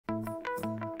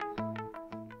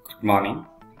Morning.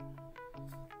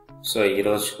 So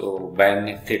ఈరోజు bank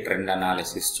Nifty trend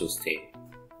analysis చూస్తే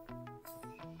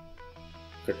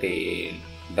ఒకటి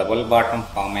డబుల్ బాటమ్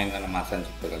ఫామ్ అయిందని మాత్రం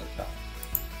చెప్పగలుగుతా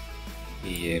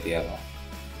ఈ ఏరియాలో.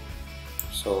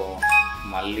 సో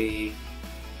మళ్ళీ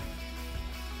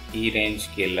ఈ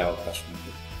రేంజ్కి వెళ్ళే అవకాశం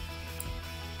ఉంది.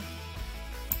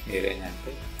 ఏ రేంజ్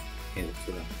అంటే ఇది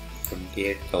చూడండి,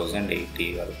 28,080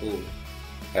 వరకు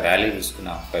ర్యాలీ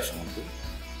తీసుకునే అవకాశం ఉంది.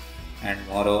 అండ్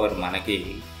మోర్ ఓవర్ మనకి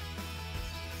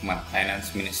మన ఫైనాన్స్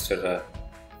మినిస్టర్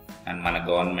అండ్ మన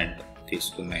గవర్నమెంట్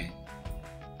తీసుకునే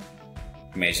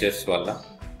మెజర్స్ వల్ల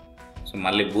సో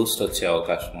మళ్ళీ బూస్ట్ వచ్చే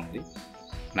అవకాశం ఉంది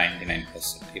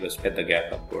 99%. ఈరోజు పెద్ద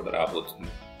గ్యాప్ అప్ కూడా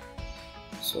రాబోతుంది.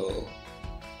 సో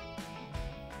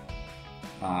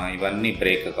ఇవన్నీ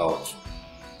బ్రేక్ కావచ్చు,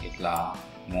 ఇట్లా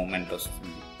మూమెంట్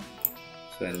వస్తుంది.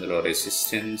 సో ఇందులో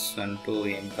రెసిస్టెన్స్ అంటూ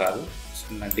ఏం కాదు,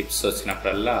 చిన్న డిప్స్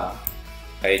వచ్చినప్పుడల్లా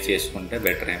ట్రై చేసుకుంటే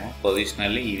బెటర్ ఏమో.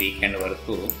 పొజిషనల్లీ ఈ వీకెండ్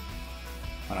వరకు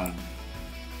మనం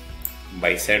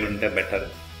బై సైడ్ ఉంటే బెటర్.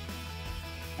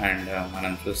 అండ్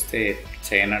మనం చూస్తే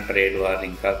చైనా ట్రేడ్ వార్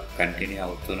ఇంకా కంటిన్యూ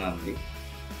అవుతూనే ఉంది.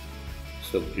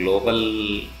 సో గ్లోబల్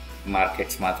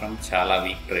మార్కెట్స్ మాత్రం చాలా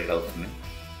వీక్ ట్రేడ్ అవుతున్నాయి.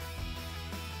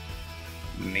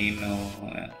 నేను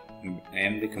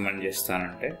ఏం రికమెండ్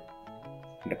చేస్తానంటే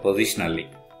పొజిషనల్లీ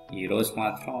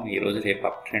ఈరోజు రేపు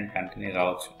అప్ ట్రెండ్ కంటిన్యూ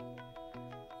కావచ్చు.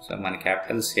 సో మన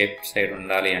క్యాపిటల్ సేఫ్ సైడ్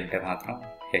ఉండాలి అంటే మాత్రం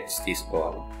హెడ్జ్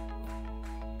తీసుకోవాలి.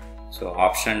 సో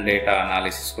ఆప్షన్ డేటా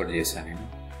అనాలిసిస్ కూడా చేశాను నేను.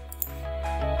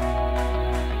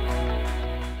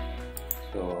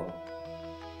 సో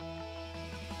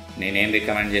నేనేం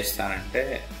రికమెండ్ చేస్తానంటే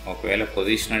ఒకవేళ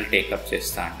పొజిషనల్ టేకప్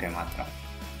చేస్తా అంటే మాత్రం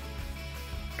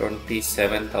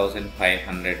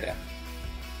 27,500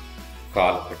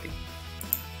 కాల్ ఒకటి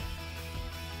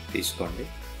తీసుకోండి.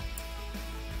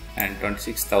 అండ్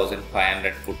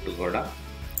 26,500 పుట్ కూడా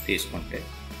తీసుకుంటే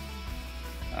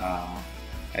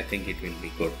I think it will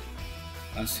be good.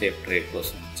 Safe trade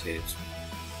కోసం చేయొచ్చు.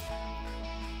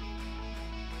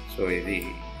 సో ఇది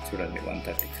చూడండి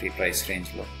 133 ప్రైస్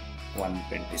రేంజ్లో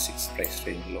 126 ప్రైస్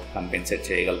రేంజ్లో కంపెన్సేట్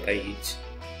చేయగలుగుతాయి ఈచ్.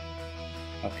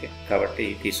 ఓకే, కాబట్టి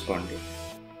తీసుకోండి.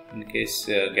 ఇన్ కేస్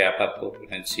గ్యాప్ అప్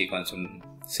నుంచి కొంచెం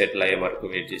సెటిల్ అయ్యే వరకు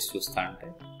వెయిట్ చేసి చూస్తా అంటే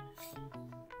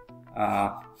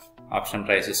ఆప్షన్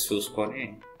ప్రైసెస్ చూసుకొని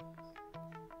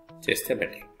చేస్తే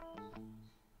బెటర్.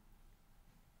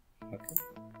 ఓకే,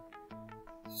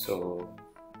 సో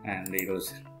అండ్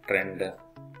ఈరోజు trend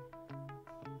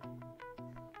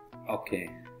okay.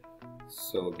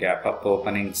 So gap up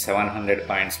opening 700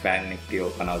 points bank Nifty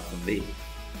open అవుతుంది.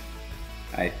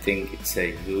 I think it's a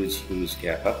huge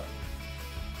gap up.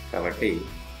 కాబట్టి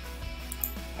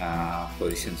లాంగ్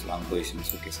పొజిషన్స్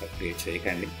ఒకేసారి క్రియేట్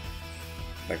చేయకండి.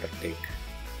 బెటర్ టేక్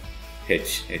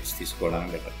హెడ్జ్ తీసుకోవడం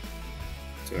బెటర్.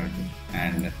 చూడండి,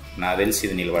 అండ్ నాకు తెలిసి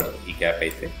ఇది నిలబడదు ఈ గ్యాప్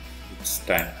అయితే. ఇట్స్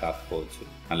టైం కాకపోవచ్చు,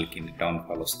 మళ్ళీ కింద డౌన్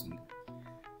ఫాల్ వస్తుంది.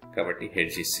 కాబట్టి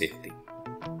hedge is safety.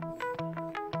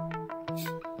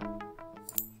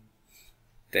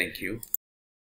 Thank you.